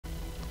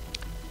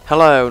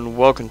Hello and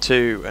welcome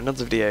to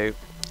another video,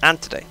 and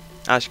today,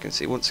 as you can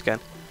see once again,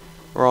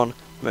 we're on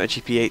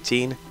MotoGP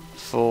 18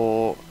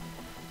 for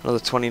another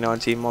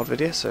 2019 mod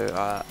video.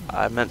 So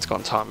I meant to go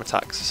on time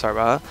attack, so sorry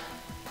about that.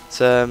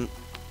 So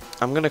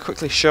I'm going to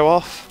quickly show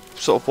off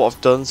sort of what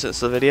I've done since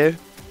the video.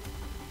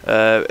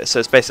 So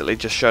it's basically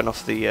just showing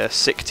off the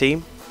SIC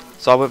team.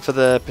 So I went for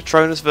the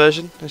Petronas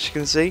version, as you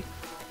can see,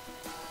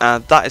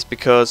 and that is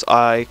because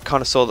I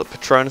kind of saw that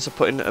Petronas are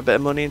putting a bit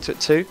of money into it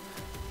too.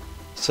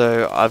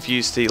 So I've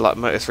used the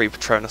Moto3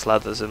 Petronas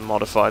leathers and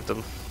modified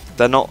them.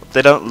 They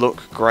don't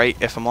look great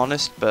if I'm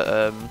honest,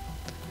 but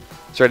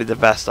it's really the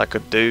best I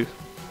could do.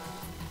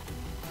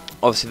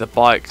 Obviously the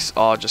bikes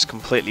are just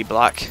completely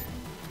black,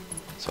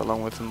 so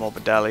along with the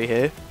Morbidelli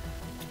here.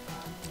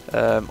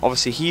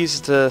 Obviously he uses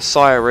the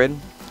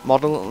Siren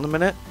model at the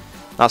minute.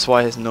 That's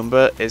why his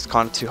number is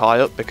kind of too high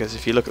up, because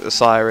if you look at the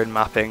Siren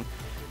mapping,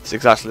 it's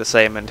exactly the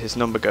same and his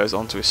number goes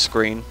onto his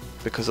screen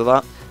because of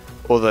that.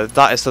 Although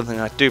that is something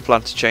I do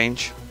plan to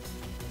change.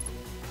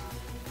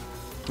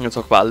 I'm going to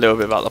talk about a little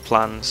bit about the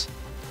plans.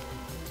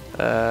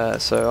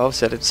 So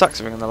obviously I did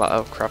Saxering in the last.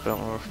 Oh crap! I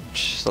don't want to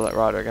select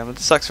rider again. I did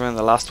Saxering in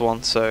the last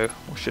one, so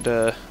what should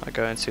I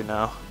go into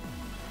now?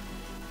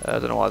 I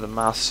don't know why the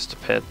mouse just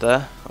appeared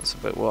there. That's a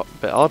bit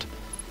odd.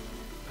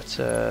 But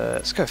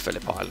let's go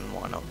Phillip Island.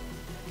 Why not?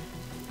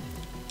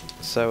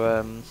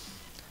 So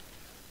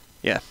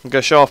yeah, I'm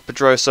going to show off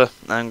Pedrosa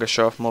and I'm going to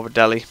show off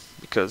Morbidelli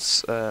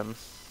because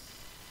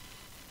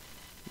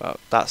well,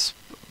 that's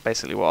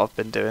basically what I've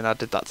been doing. I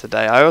did that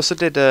today. I also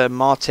did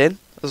Martin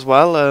as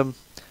well,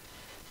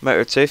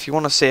 Moto2. If you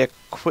want to see a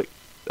quick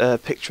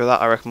picture of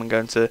that, I recommend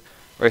going to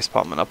Race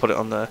Department. I'll put it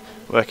on the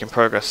Work in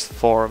Progress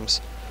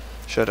forums.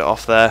 Showed it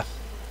off there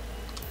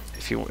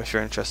if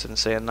you're interested in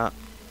seeing that.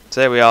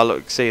 So there we are.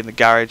 Look, see in the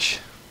garage,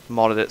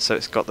 modded it so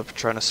it's got the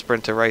Petronas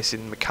Sprinter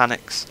Racing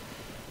mechanics,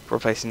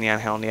 replacing the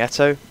Angel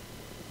Nieto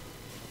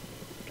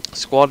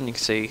squad, and you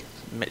can see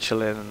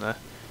Michelin and the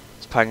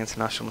Pang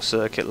International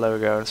Circuit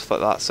logo and stuff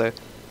like that. So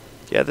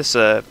yeah, this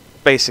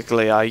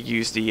basically I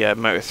used the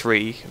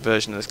Moto3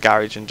 version of this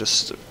garage and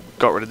just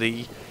got rid of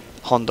the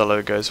Honda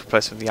logos,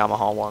 replaced them with the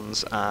Yamaha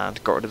ones,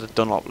 and got rid of the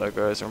Dunlop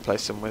logos and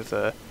replaced them with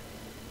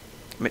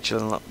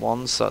Michelin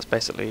ones. So that's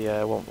basically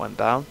what went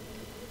down.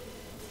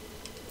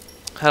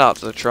 Head out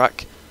to the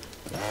track.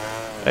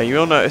 You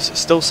will notice it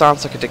still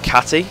sounds like a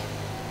Ducati.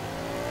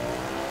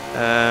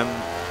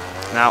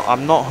 Now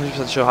I'm not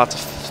 100% sure how to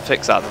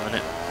fix that at the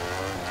minute.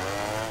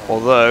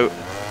 Although,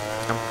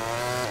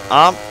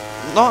 I'm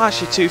not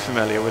actually too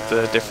familiar with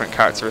the different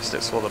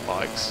characteristics for the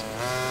bikes.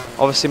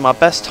 Obviously my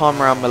best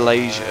time around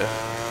Malaysia,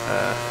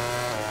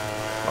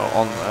 well,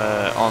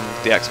 on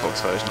the Xbox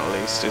version at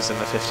least, is in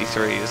the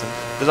 53s,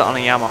 and did that on a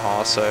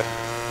Yamaha, so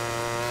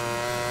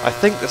I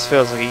think this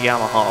feels like a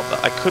Yamaha,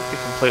 but I could be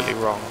completely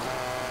wrong.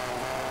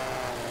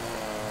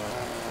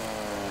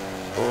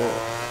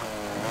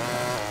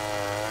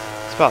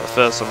 It's about the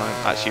first time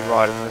I'm actually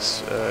riding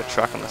this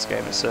track on this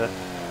game. It's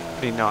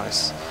pretty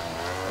nice,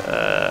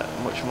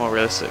 much more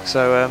realistic.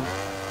 So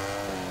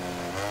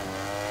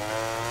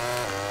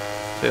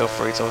feel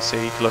free to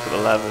obviously you can look at the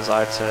levers.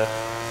 I had to,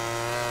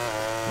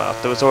 well,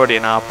 there was already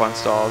an Alpine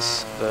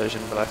Stars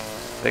version, but I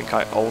think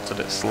I altered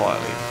it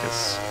slightly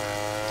because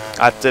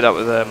I did that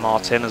with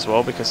Martin as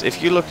well. Because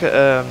if you look at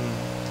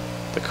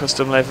the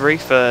custom livery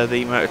for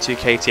the Moto2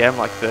 KTM,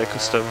 like the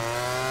custom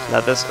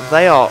leathers,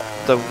 they are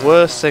the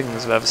worst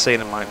things I've ever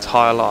seen in my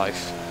entire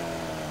life.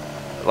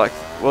 Like,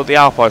 well, the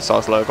Alpine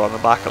Stars logo on the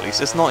back at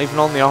least, it's not even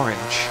on the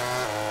orange.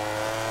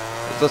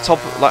 The top,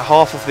 like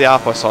half of the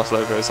Alpine Stars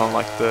logo is on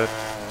like the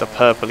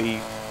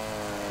purpley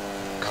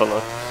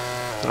colour.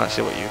 I don't know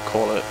actually what you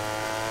call it.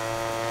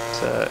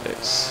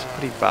 It's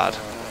pretty bad.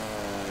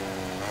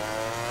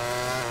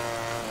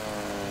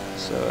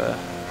 So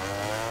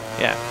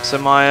yeah, so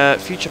my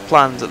future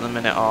plans at the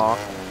minute are,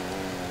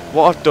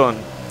 what I've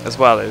done as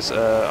well is,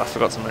 I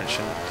forgot to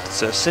mention,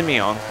 so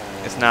Simeon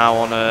is now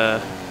on a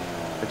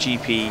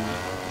GP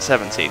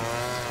 17.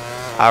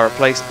 I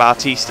replaced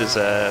Bautista's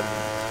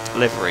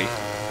livery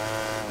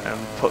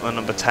and put the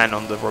number 10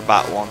 on the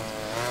Rabat one.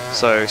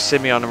 So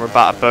Simeon and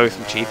Rabat are both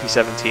GP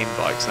 17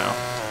 bikes now.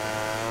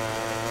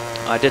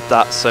 I did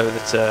that so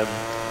that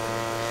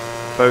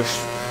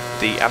both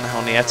the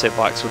Angel Nieto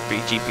bikes would be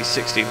GP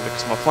 16,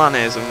 because my plan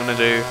is I'm going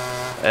to do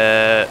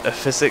a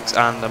physics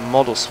and a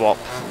model swap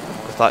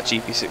with that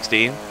GP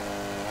 16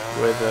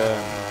 with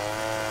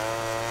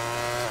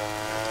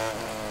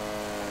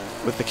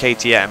the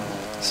KTM.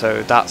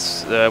 So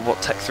that's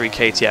what Tech 3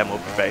 KTM will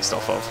be based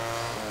off of.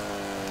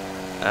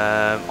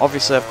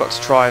 Obviously I've got to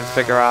try and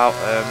figure out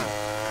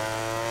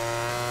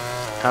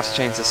how to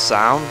change the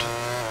sound,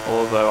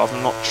 although I've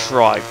not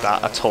tried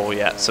that at all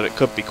yet, so it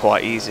could be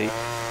quite easy.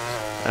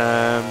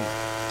 I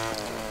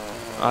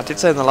did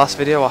say in the last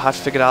video I had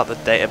figured out the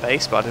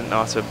database, but I didn't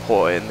know how to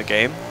import it in the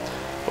game.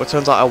 Well, it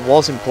turns out I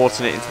was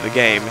importing it into the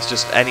game, it's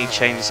just any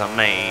changes I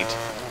made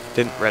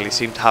didn't really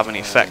seem to have any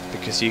effect,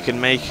 because you can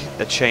make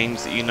a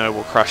change that you know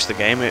will crash the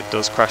game, and it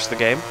does crash the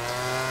game.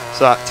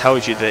 So that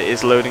tells you that it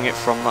is loading it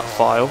from that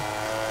file.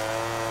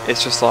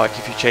 It's just like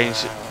if you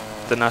change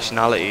the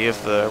nationality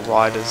of the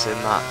riders in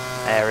that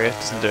area. It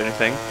doesn't do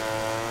anything.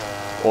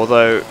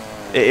 Although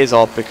it is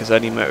odd because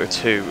only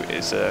Moto2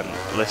 is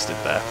listed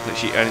there.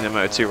 Literally only the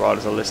Moto2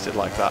 riders are listed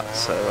like that.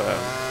 So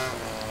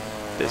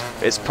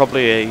it's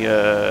probably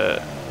a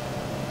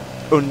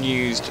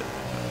unused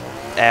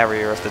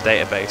area of the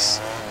database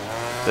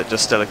that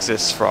just still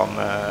exists from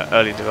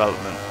early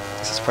development.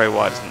 This is probably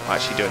why it doesn't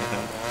actually do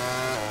anything.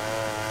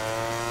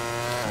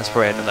 That's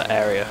probably another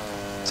area.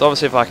 So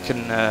obviously if I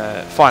can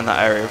find that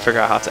area and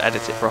figure out how to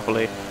edit it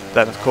properly,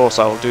 then of course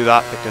I will do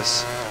that,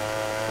 because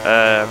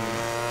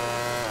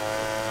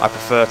I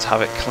prefer to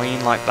have it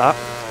clean like that.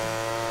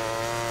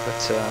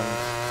 But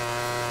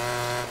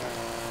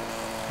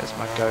here's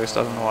my ghost.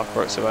 I don't know why I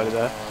broke so early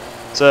there.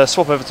 So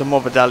swap over to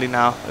Morbidelli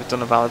now. We've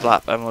done a valid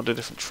lap and we'll do a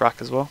different track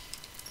as well.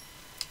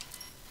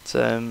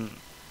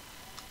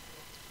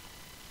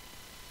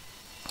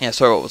 Yeah,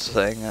 sorry, what was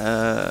I saying?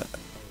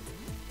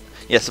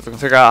 Yes, if I can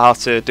figure out how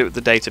to do it with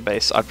the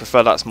database, I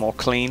prefer that's more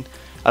clean.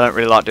 I don't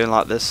really like doing it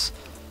like this.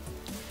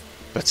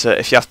 But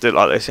if you have to do it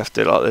like this, you have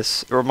to do it like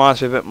this. It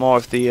reminds me a bit more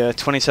of the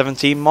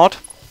 2017 mod,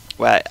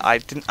 where I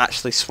didn't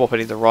actually swap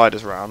any of the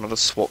riders around.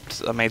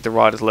 I made the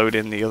riders load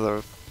in the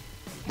other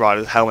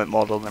rider's helmet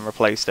model and then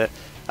replaced it,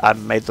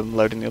 and made them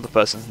load in the other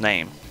person's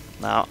name.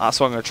 Now, that's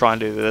what I'm going to try and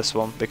do with this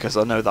one, because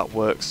I know that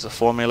works as a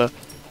formula.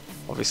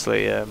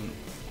 Obviously,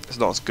 it's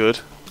not as good.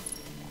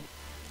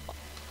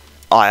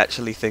 I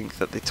actually think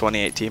that the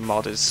 2018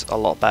 mod is a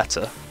lot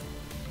better.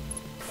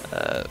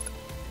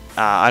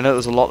 I know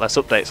there's a lot less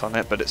updates on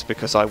it, but it's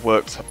because I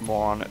worked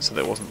more on it so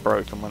that it wasn't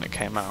broken when it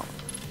came out.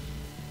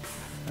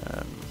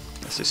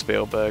 This is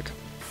Spielberg.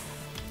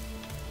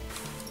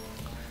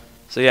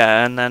 So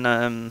yeah, and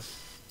then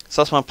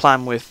so that's my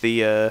plan with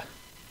the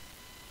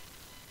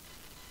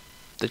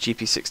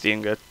GP60,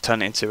 and go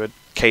turn it into a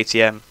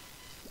KTM,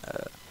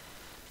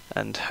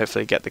 and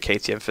hopefully get the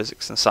KTM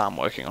physics and sound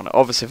working on it.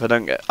 Obviously, if I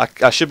don't get,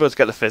 I should be able to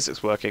get the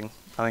physics working.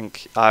 I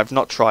think I've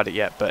not tried it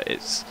yet, but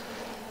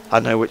I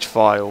know which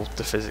file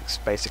the physics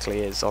basically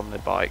is on the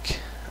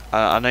bike.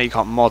 I know you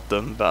can't mod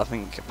them, but I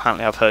think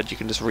apparently I've heard you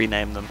can just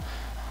rename them,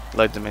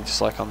 load them in just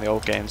like on the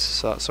old games,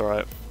 so that's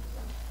alright.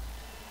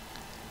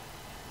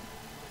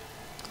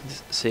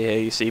 See here,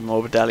 you see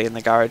Morbidelli in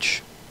the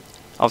garage.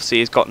 Obviously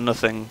he's got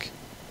nothing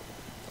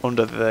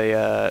under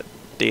the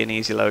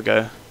D&Easy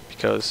logo,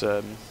 because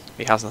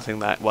he has nothing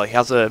there. Well, he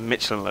has a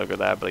Michelin logo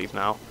there, I believe,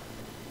 now,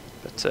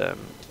 but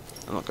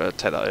I'm not going to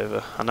take that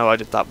over. I know I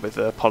did that with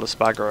Polis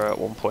Bagger at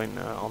one point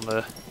on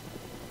the,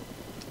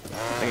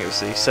 I think it was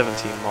the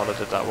 17 mod I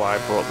did that, where I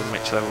brought the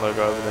Michelin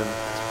logo over, then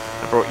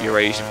I brought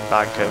Eurasian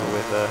Bank over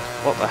with,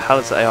 what the hell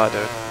is the AI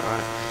doing?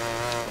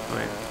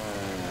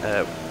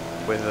 Alright,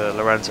 with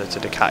Lorenzo to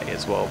Ducati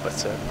as well,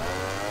 but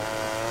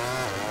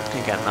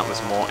again, that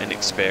was more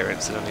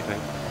inexperience than anything.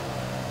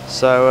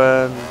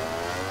 So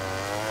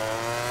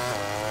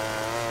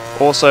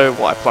also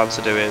what I plan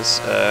to do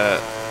is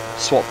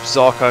swap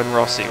Zarco and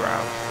Rossi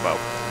around. Well,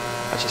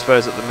 actually, I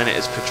suppose at the minute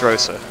it's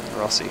Pedrosa and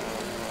Rossi.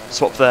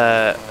 Swap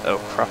their, oh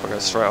crap, I go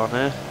straight on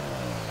here.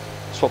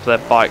 Swap their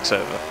bikes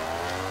over.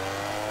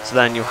 So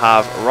then you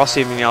have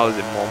Rossi and Vinales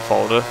in one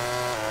folder,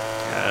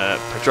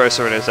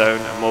 Pedrosa in his own,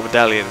 and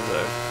Morbidelli in his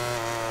own.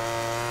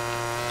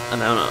 And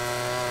then I'm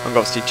going to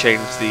obviously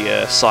change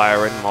the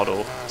Siren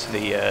model to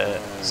the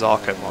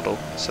Zarco model,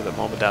 so that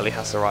Morbidelli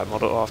has the right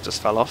model. Oh, I've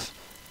just fell off.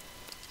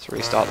 Let's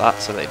restart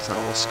that so that he doesn't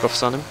have more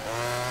scuffs on him.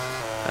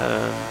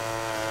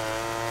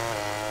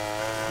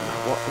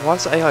 Why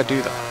does the AI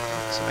do that?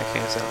 It doesn't make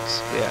any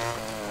sense. But yeah.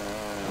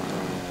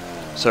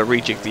 So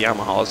rejig the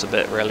Yamahas a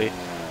bit, really,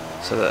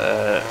 so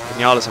that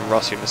Vinales and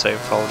Rossi in the same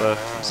folder,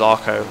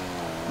 Zarco.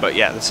 But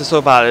yeah, this is all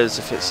about it, is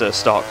if it's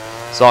stock.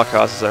 Zarco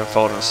has his own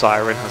folder and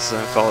Siren has his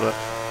own folder.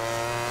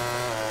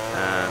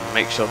 And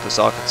make sure the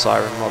Zarco and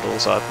Siren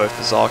models are both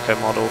the Zarco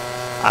model,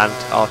 and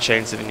I'll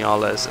change the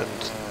Vinales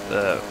and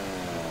the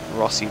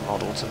Rossi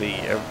model to the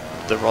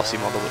Rossi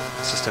model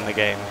that's just in the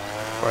game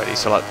already,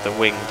 so like the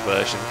winged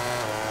version,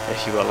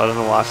 if you will. I don't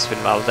know why it's been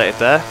validated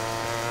there,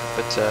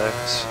 but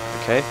it's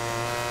okay.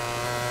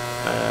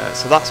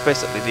 So that's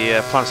basically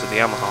the plans with the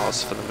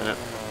Yamahas for the minute.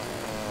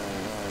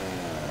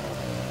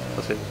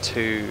 Nothing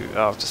too...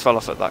 oh, I've just fell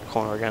off at that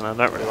corner again. I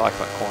don't really like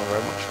that corner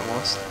very much, if I'm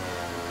honest.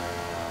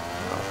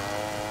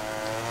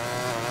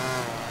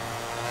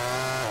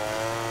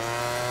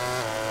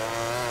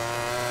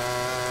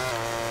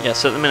 Yeah,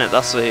 so at the minute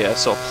that's the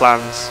sort of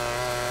plans.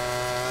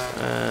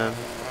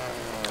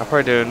 I'll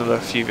probably do another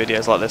few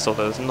videos like this,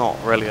 although there's not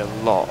really a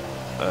lot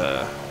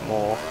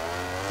more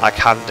I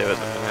can do at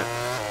the minute.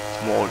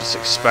 It's more just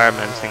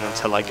experimenting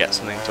until I get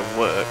something to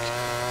work,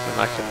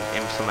 and I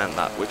can implement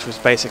that, which was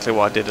basically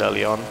what I did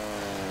early on.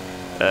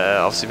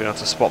 Obviously being able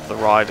to swap the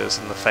riders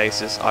and the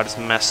faces, I just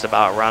messed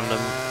about random.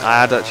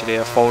 I had actually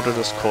a folder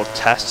just called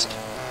test,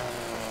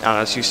 and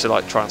I just used to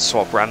like try and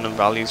swap random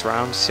values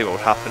around to see what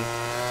would happen.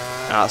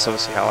 And that's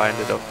obviously how I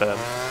ended up.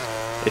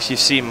 If you've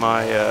seen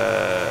my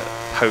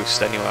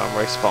post anyway on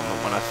Race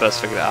Department when I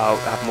first figured it out,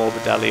 I have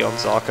Morbidelli on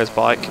Zarco's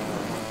bike,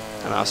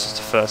 and that was just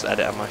the first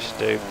edit I managed to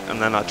do.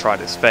 And then I tried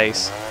it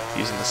space,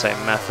 using the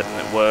same method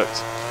and it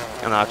worked.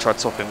 And I tried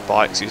swapping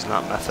bikes using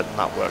that method and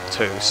that worked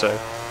too. So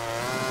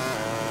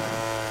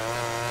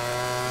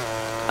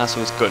that's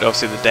always good.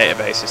 Obviously the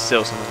database is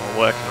still something we're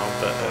working on,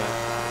 but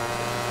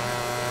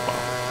well,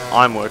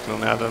 I'm working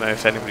on it. I don't know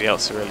if anybody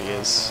else really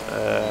is.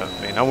 I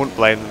mean, I wouldn't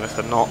blame them if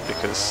they're not,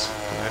 because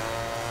you know,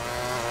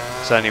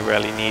 it's only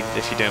really needed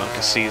if you're doing like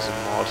a season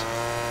mod.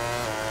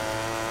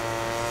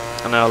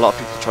 I know a lot of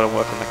people try to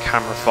work on the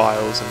camera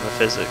files and the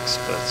physics,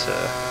 but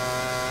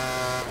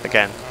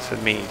again, for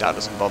me that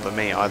doesn't bother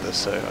me either.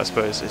 So I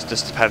suppose it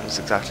just depends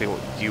exactly what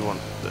you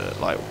want,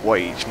 like what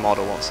each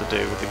model wants to do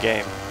with the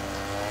game.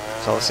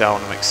 So obviously I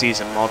want to make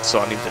season mods, so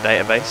I need the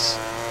database.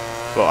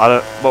 Well, I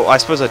don't. Well, I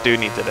suppose I do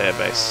need the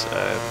database.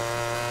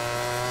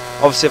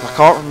 Obviously, if I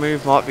can't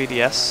remove Mark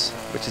VDS,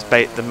 which is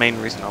the main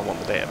reason I want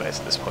the database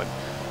at this point.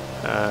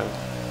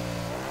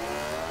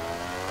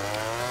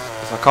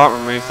 If I can't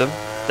remove them,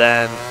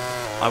 then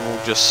I will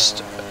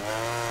just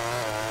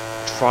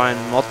try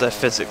and mod their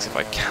physics if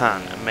I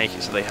can and make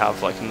it so they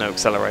have like no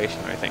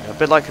acceleration or anything. A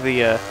bit like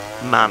the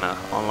mana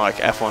on like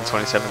F1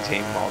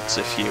 2017 mods.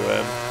 If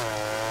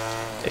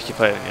you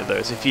play any of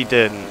those, if you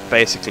didn't,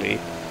 basically,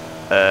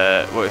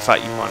 well, in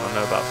fact, you might not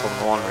know about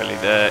Formula 1 really.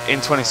 In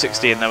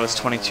 2016 there was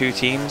 22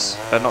 teams,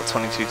 not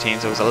 22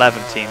 teams, there was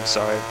 11 teams.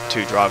 Sorry,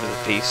 2 drivers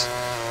apiece.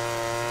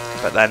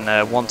 But then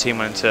one team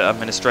went into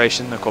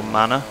administration. They're called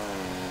mana.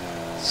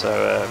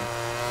 So.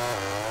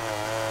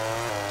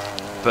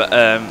 But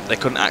they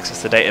couldn't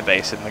access the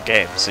database in the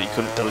game, so you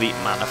couldn't delete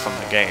mana from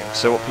the game.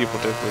 So what people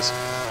did was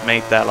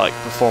made their like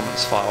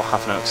performance file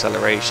have no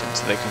acceleration,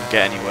 so they couldn't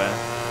get anywhere,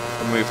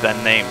 remove their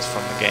names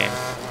from the game.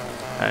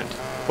 And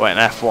well, in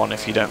F1,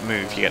 if you don't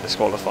move, you get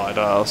disqualified.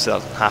 Obviously that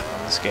doesn't happen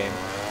in this game,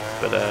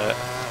 but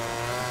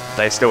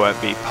they still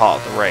won't be part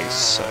of the race.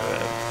 So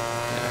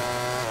you know,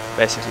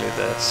 basically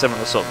the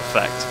similar sort of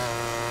effect.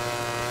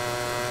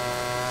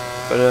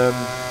 But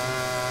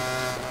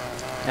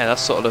yeah,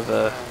 that's sort of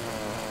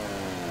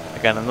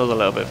again, another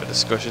little bit of a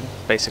discussion.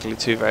 Basically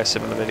 2 very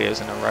similar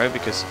videos in a row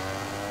because,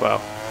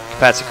 well,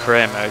 compared to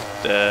career mode,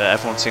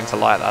 everyone seems to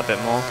like that a bit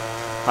more.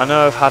 I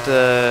know I've had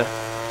a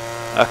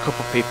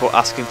couple of people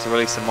asking to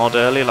release the mod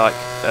early, like,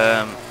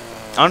 I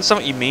understand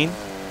what you mean.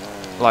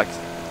 Like,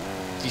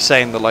 you're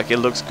saying that like it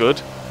looks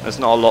good, there's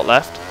not a lot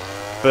left,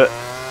 but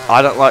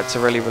I don't like to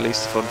really release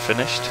stuff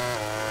unfinished,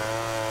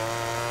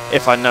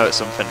 if I know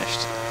it's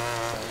unfinished.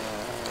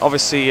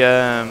 Obviously,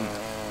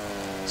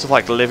 stuff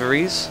like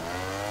liveries,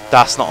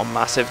 that's not a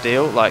massive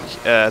deal. Like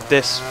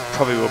this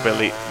probably will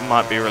be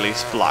might be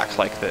released black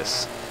like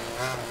this,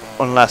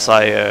 unless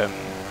I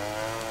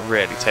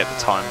really take the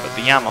time. But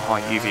the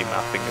Yamaha UV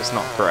mapping is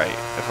not great,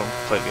 if I'm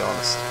completely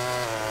honest.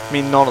 I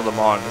mean, none of them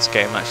are in this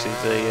game actually.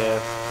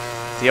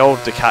 The old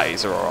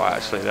Ducatis are alright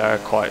actually. They're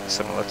quite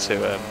similar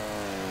to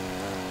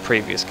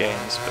previous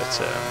games,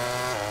 but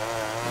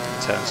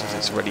in terms of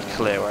it's really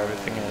clear where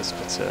everything is.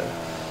 But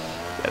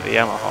yeah, the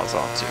Yamahas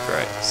aren't too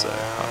great, so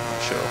I'm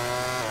not sure.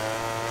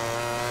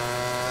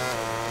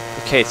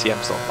 The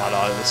KTM's not bad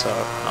either, so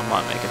I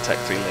might make a Tech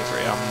 3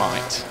 livery, I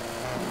might.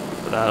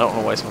 But I don't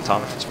want to waste my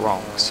time if it's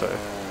wrong, so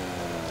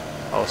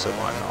I also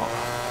might not.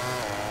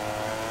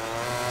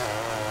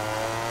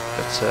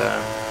 But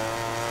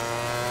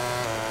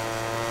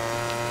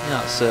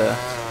yeah, that's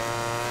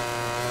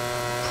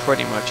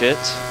pretty much it.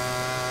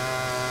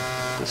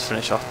 Let's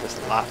finish off this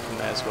lap from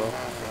there as well.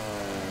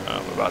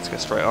 We're about to go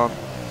straight on.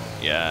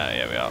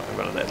 Yeah, we are. We've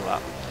got a little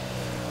lap.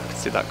 I can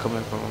see that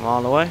coming from a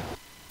mile away.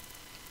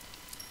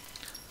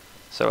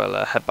 So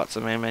I'll head back to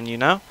the main menu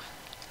now.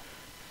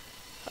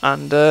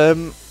 And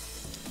in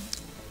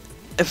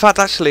fact,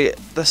 actually,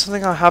 there's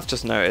something I have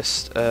just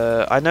noticed.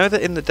 I know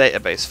that in the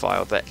database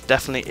file that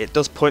definitely it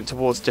does point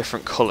towards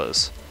different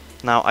colours.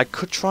 Now I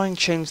could try and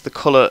change the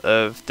colour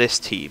of this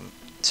team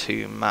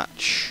to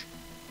match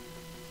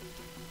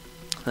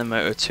the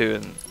Moto 2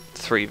 and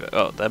 3,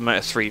 the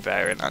Moto 3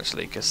 variant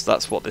actually, because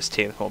that's what this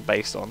team is more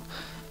based on.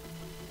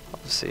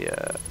 Obviously,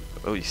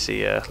 oh, you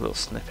see a little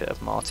snippet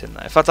of Martin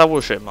there. In fact, I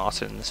will show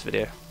Martin in this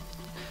video,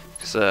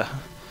 because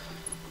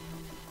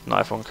not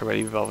everyone can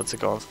really be bothered to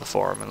go onto the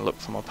forum and look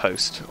for my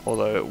post,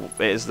 although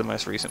it is the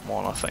most recent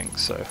one, I think,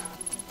 so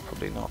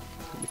probably not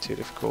going to be too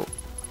difficult.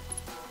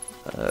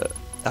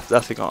 I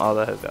think, oh,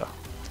 there we go.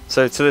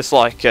 So to this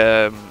like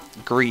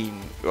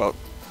green, well,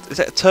 is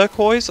it a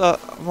turquoise?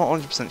 I'm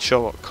not 100% sure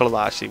what colour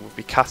that actually would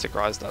be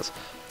categorised as,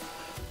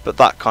 but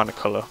that kind of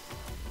colour.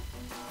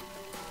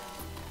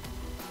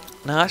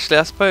 Now actually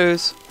I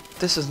suppose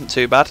this isn't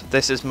too bad.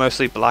 This is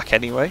mostly black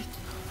anyway,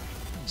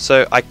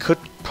 so I could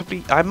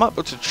probably, I might be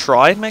able to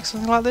try and make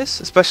something like this,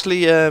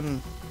 especially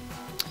if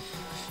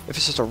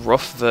it's just a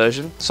rough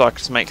version, so I could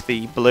just make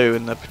the blue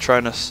and the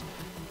Petronas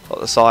at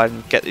the side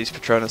and get these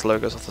Petronas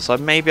logos off the side.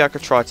 Maybe I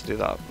could try to do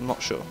that, I'm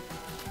not sure.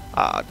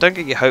 Don't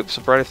get your hopes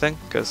up or anything,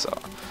 because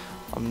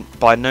I'm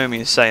by no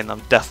means saying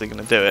I'm definitely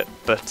going to do it,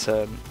 but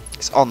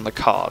it's on the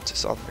cards,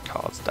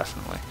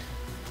 definitely.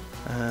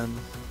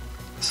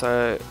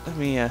 So let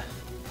me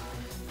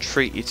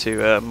treat you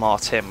to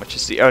Martin, which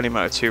is the only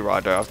Moto2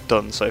 rider I've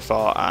done so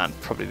far, and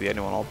probably the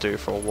only one I'll do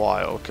for a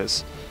while,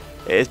 because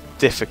it is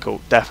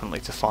difficult, definitely,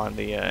 to find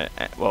the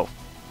well,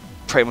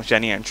 pretty much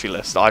any entry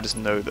list. I just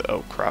know that.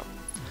 Oh crap!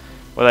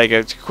 Well, there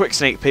you go. Quick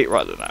sneak peek.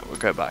 Right, now we'll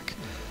go back.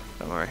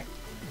 Don't worry.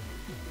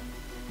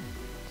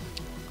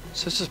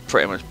 So this is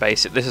pretty much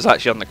basic. This is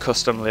actually on the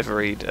custom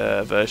liveried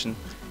version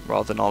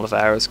rather than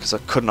Oliveira's, because I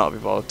could not be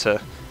bothered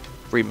to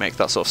remake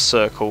that sort of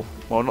circle.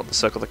 Well, not the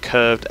circle, the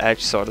curved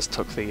edge. So I just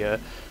took the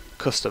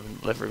custom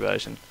livery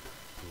version,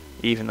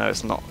 even though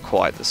it's not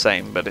quite the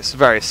same, but it's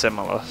very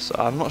similar. So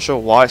I'm not sure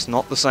why it's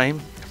not the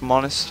same, if I'm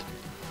honest.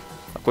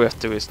 Like, all we have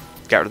to do is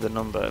get rid of the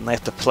number, and they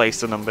have to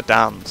place the number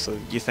down. So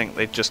you think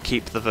they'd just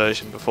keep the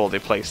version before they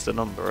place the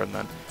number, and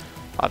then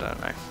I don't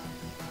know.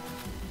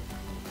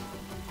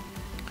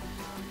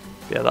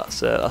 Yeah,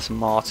 that's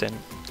Martin.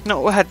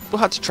 No, we'll head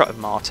to track with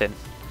Martin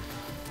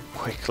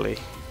quickly.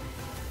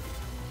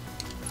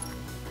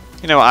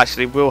 You know what,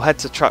 actually, we'll head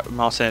to track with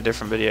Martin in a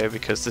different video,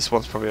 because this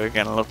one's probably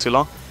getting a little too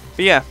long.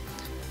 But yeah,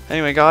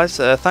 anyway guys,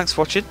 thanks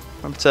for watching.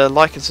 Remember to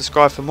like and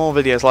subscribe for more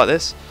videos like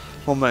this,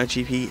 more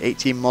MotoGP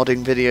 18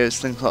 modding videos,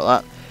 things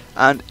like that.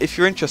 And if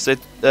you're interested,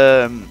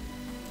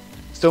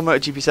 still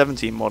MotoGP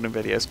 17 modding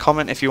videos,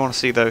 comment if you want to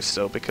see those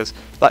still, because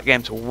that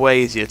game's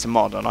way easier to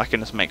mod, and I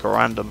can just make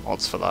random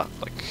mods for that,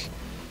 like,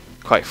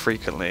 quite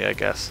frequently, I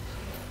guess.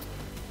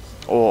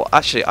 Or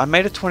actually, I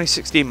made a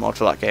 2016 mod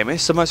for that game.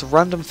 It's the most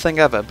random thing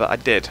ever, but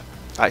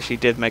I actually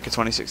did make a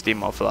 2016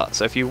 mod for that.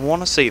 So if you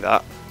want to see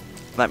that,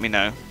 let me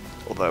know.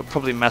 Although it'll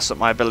probably mess up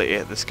my ability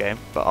at this game,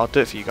 but I'll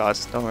do it for you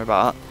guys. Don't worry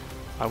about that.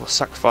 I will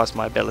sacrifice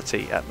my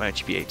ability at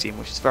MotoGP 18,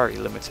 which is very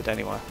limited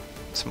anyway,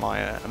 to my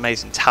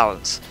amazing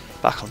talents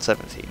back on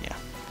 17. Yeah.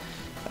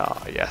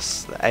 Ah,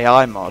 yes, the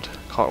AI mod.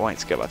 Can't wait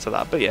to get back to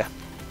that. But yeah.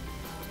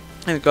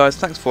 Anyway, guys,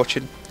 thanks for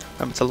watching.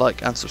 Remember to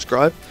like and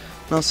subscribe,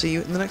 and I'll see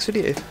you in the next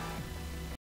video.